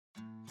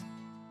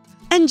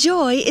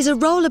Enjoy is a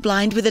roller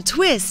blind with a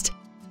twist.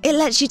 It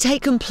lets you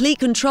take complete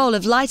control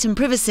of light and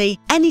privacy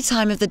any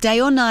time of the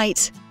day or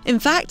night. In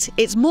fact,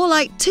 it's more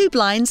like 2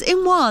 blinds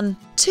in one.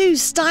 2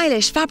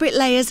 stylish fabric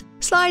layers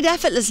slide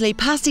effortlessly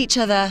past each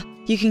other.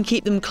 You can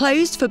keep them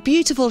closed for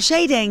beautiful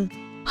shading,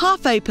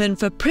 half open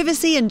for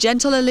privacy and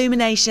gentle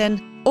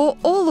illumination, or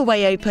all the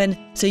way open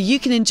so you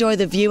can enjoy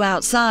the view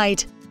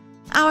outside.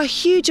 Our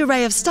huge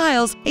array of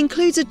styles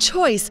includes a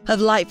choice of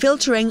light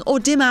filtering or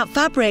dim-out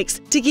fabrics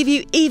to give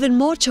you even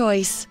more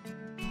choice.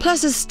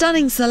 Plus a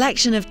stunning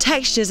selection of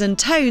textures and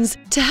tones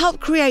to help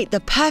create the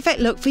perfect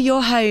look for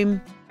your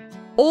home.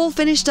 All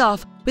finished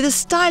off with a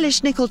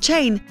stylish nickel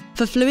chain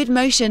for fluid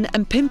motion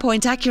and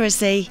pinpoint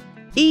accuracy.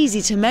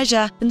 Easy to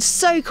measure and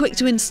so quick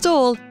to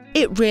install,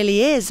 it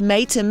really is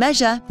made to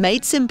measure,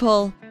 made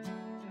simple.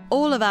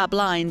 All of our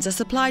blinds are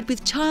supplied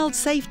with child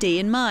safety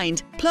in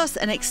mind, plus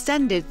an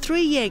extended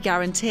 3-year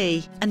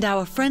guarantee, and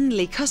our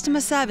friendly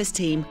customer service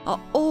team are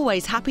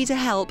always happy to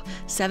help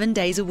 7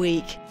 days a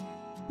week.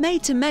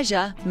 Made to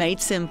measure, made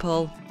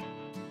simple.